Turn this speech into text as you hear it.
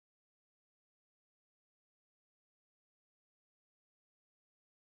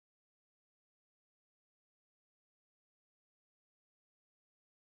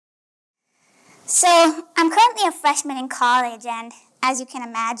So I'm currently a freshman in college, and as you can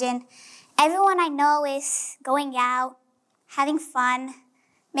imagine, everyone I know is going out, having fun,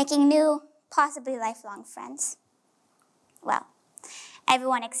 making new, possibly lifelong friends. Well,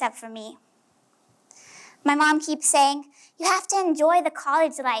 everyone except for me. My mom keeps saying, "You have to enjoy the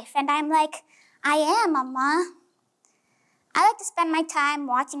college life," and I'm like, "I am, Mama." I like to spend my time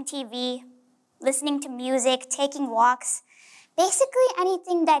watching TV, listening to music, taking walks, basically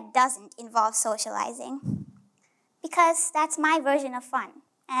anything that doesn't involve socializing. Because that's my version of fun,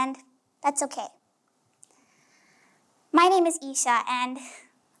 and that's okay. My name is Eesha, and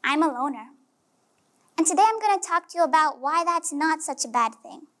I'm a loner. And today I'm going to talk to you about why that's not such a bad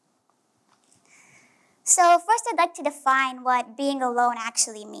thing. So first I'd like to define what being alone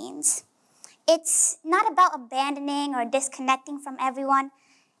actually means. It's not about abandoning or disconnecting from everyone.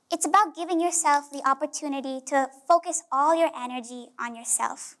 It's about giving yourself the opportunity to focus all your energy on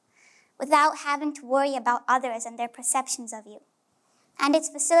yourself without having to worry about others and their perceptions of you. And it's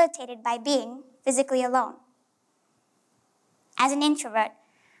facilitated by being physically alone. As an introvert,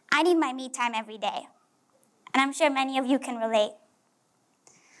 I need my me time every day, and I'm sure many of you can relate.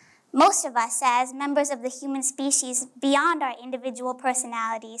 Most of us, as members of the human species, beyond our individual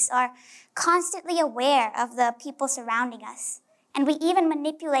personalities, are constantly aware of the people surrounding us, and we even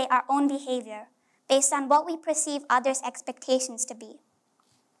manipulate our own behavior based on what we perceive others' expectations to be.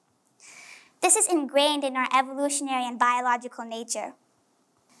 This is ingrained in our evolutionary and biological nature.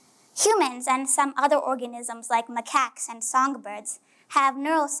 Humans and some other organisms like macaques and songbirds have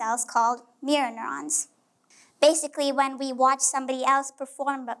neural cells called mirror neurons. Basically, when we watch somebody else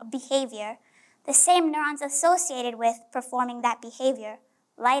perform a behavior, the same neurons associated with performing that behavior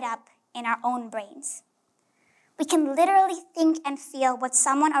light up in our own brains. We can literally think and feel what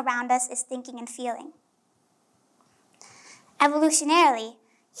someone around us is thinking and feeling. Evolutionarily,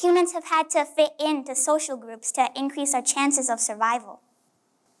 humans have had to fit into social groups to increase our chances of survival.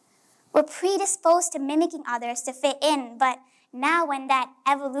 We're predisposed to mimicking others to fit in, but now when that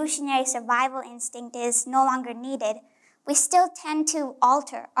evolutionary survival instinct is no longer needed, we still tend to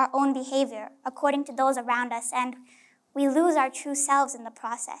alter our own behavior according to those around us, and we lose our true selves in the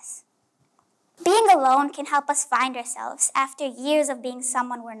process. Being alone can help us find ourselves after years of being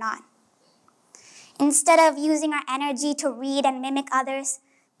someone we're not. Instead of using our energy to read and mimic others,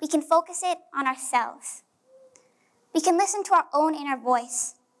 we can focus it on ourselves. We can listen to our own inner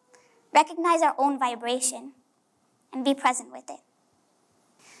voice, recognize our own vibration, and be present with it.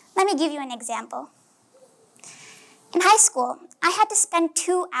 Let me give you an example. In high school, I had to spend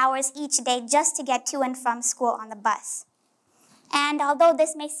 2 hours each day just to get to and from school on the bus. And although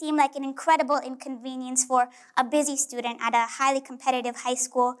this may seem like an incredible inconvenience for a busy student at a highly competitive high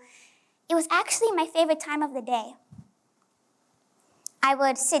school, it was actually my favorite time of the day. I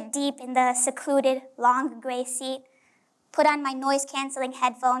would sit deep in the secluded, long gray seat, put on my noise-canceling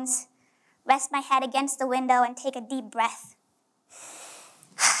headphones, rest my head against the window, and take a deep breath,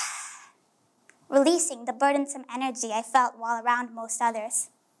 releasing the burdensome energy I felt while around most others.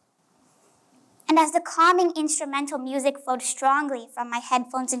 And as the calming instrumental music flowed strongly from my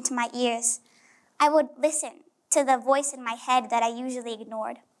headphones into my ears, I would listen to the voice in my head that I usually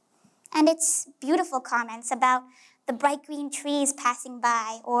ignored, and its beautiful comments about the bright green trees passing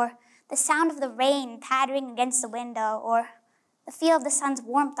by, or the sound of the rain pattering against the window, or the feel of the sun's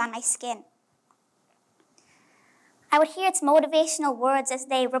warmth on my skin. I would hear its motivational words as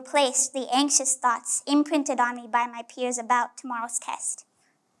they replaced the anxious thoughts imprinted on me by my peers about tomorrow's test.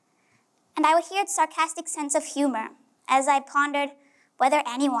 And I would hear its sarcastic sense of humor as I pondered whether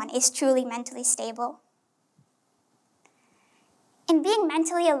anyone is truly mentally stable. In being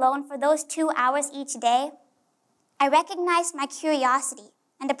mentally alone for those 2 hours each day, I recognized my curiosity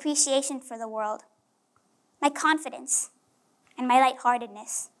and appreciation for the world, my confidence, and my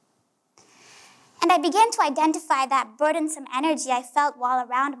lightheartedness. And I began to identify that burdensome energy I felt while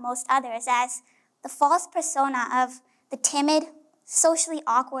around most others as the false persona of the timid, socially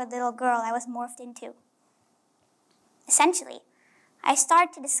awkward little girl I was morphed into. Essentially, I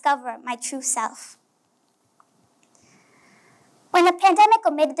started to discover my true self. When the pandemic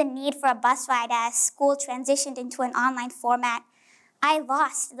omitted the need for a bus ride as school transitioned into an online format, I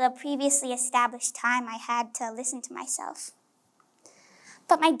lost the previously established time I had to listen to myself.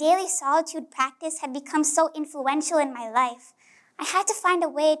 But my daily solitude practice had become so influential in my life, I had to find a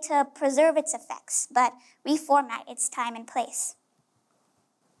way to preserve its effects, but reformat its time and place.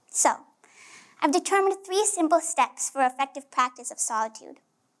 So, I've determined 3 simple steps for effective practice of solitude.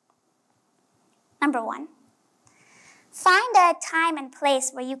 Number 1, find a time and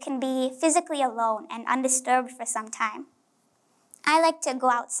place where you can be physically alone and undisturbed for some time. I like to go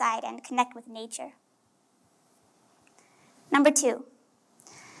outside and connect with nature. Number 2,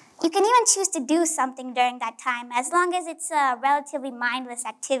 you can even choose to do something during that time as long as it's a relatively mindless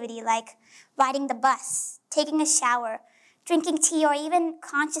activity like riding the bus, taking a shower, drinking tea, or even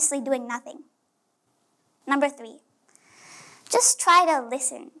consciously doing nothing. Number 3, just try to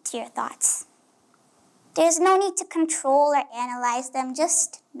listen to your thoughts. There's no need to control or analyze them,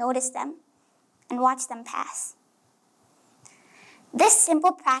 just notice them and watch them pass. This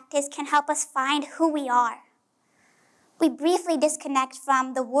simple practice can help us find who we are. We briefly disconnect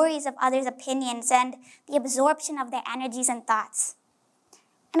from the worries of others' opinions and the absorption of their energies and thoughts.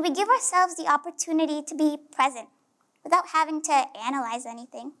 And we give ourselves the opportunity to be present without having to analyze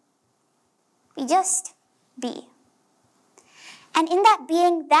anything. We just be. And in that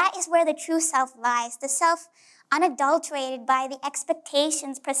being, that is where the true self lies, the self unadulterated by the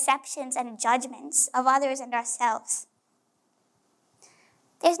expectations, perceptions, and judgments of others and ourselves.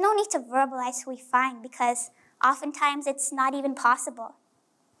 There's no need to verbalize who we find because oftentimes it's not even possible.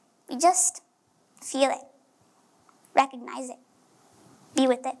 We just feel it, recognize it, be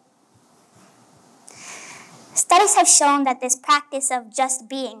with it. Studies have shown that this practice of just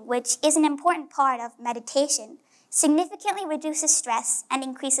being, which is an important part of meditation, significantly reduces stress and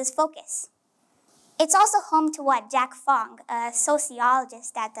increases focus. It's also home to what Jack Fong, a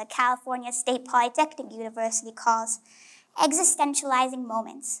sociologist at the California State Polytechnic University, calls existentializing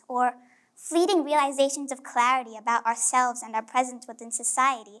moments, or fleeting realizations of clarity about ourselves and our presence within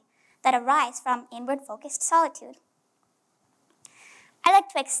society that arise from inward-focused solitude. I like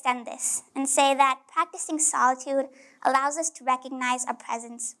to extend this and say that practicing solitude allows us to recognize our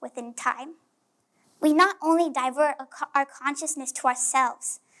presence within time. We not only divert our consciousness to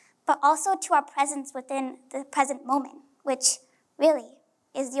ourselves, but also to our presence within the present moment, which really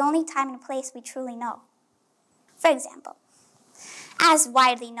is the only time and place we truly know. For example, as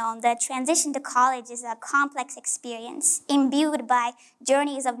widely known, the transition to college is a complex experience imbued by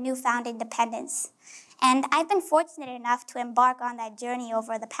journeys of newfound independence. And I've been fortunate enough to embark on that journey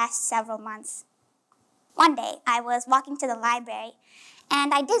over the past several months. One day, I was walking to the library,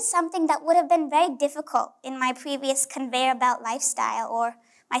 and I did something that would have been very difficult in my previous conveyor belt lifestyle or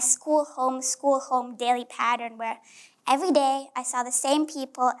my school-home daily pattern where every day I saw the same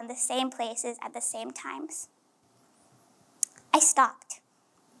people and the same places at the same times. I stopped,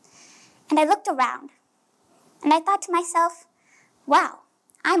 and I looked around, and I thought to myself, wow,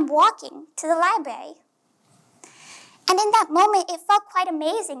 I'm walking to the library. And in that moment, it felt quite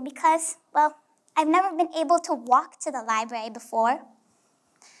amazing because, well, I've never been able to walk to the library before.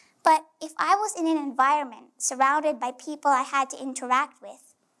 But if I was in an environment surrounded by people I had to interact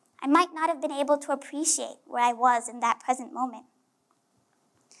with, I might not have been able to appreciate where I was in that present moment.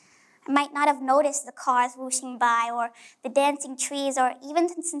 I might not have noticed the cars whooshing by or the dancing trees or even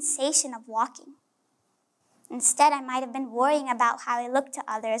the sensation of walking. Instead, I might have been worrying about how I looked to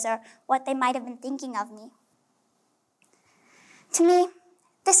others or what they might have been thinking of me. To me,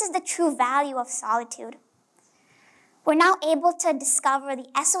 this is the true value of solitude. We're now able to discover the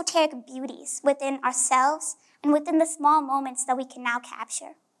esoteric beauties within ourselves and within the small moments that we can now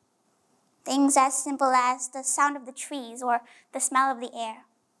capture. Things as simple as the sound of the trees or the smell of the air.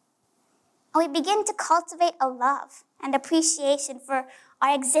 And we begin to cultivate a love and appreciation for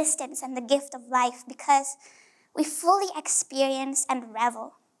our existence and the gift of life because we fully experience and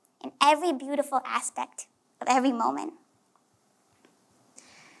revel in every beautiful aspect of every moment.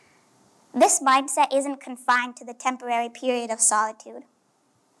 This mindset isn't confined to the temporary period of solitude.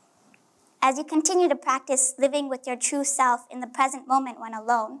 As you continue to practice living with your true self in the present moment when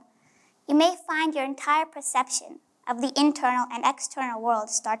alone, you may find your entire perception of the internal and external world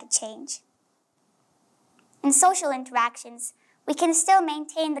start to change. In social interactions, we can still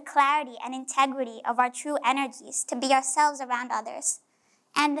maintain the clarity and integrity of our true energies to be ourselves around others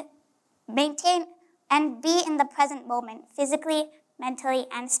and maintain and be in the present moment physically, mentally,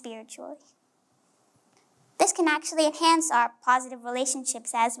 and spiritually. This can actually enhance our positive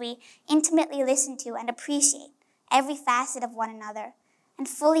relationships as we intimately listen to and appreciate every facet of one another and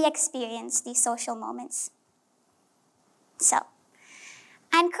fully experience these social moments. So,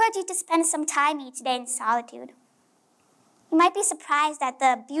 I encourage you to spend some time each day in solitude. You might be surprised at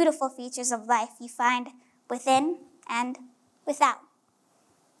the beautiful features of life you find within and without.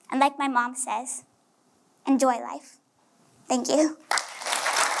 And like my mom says, enjoy life. Thank you.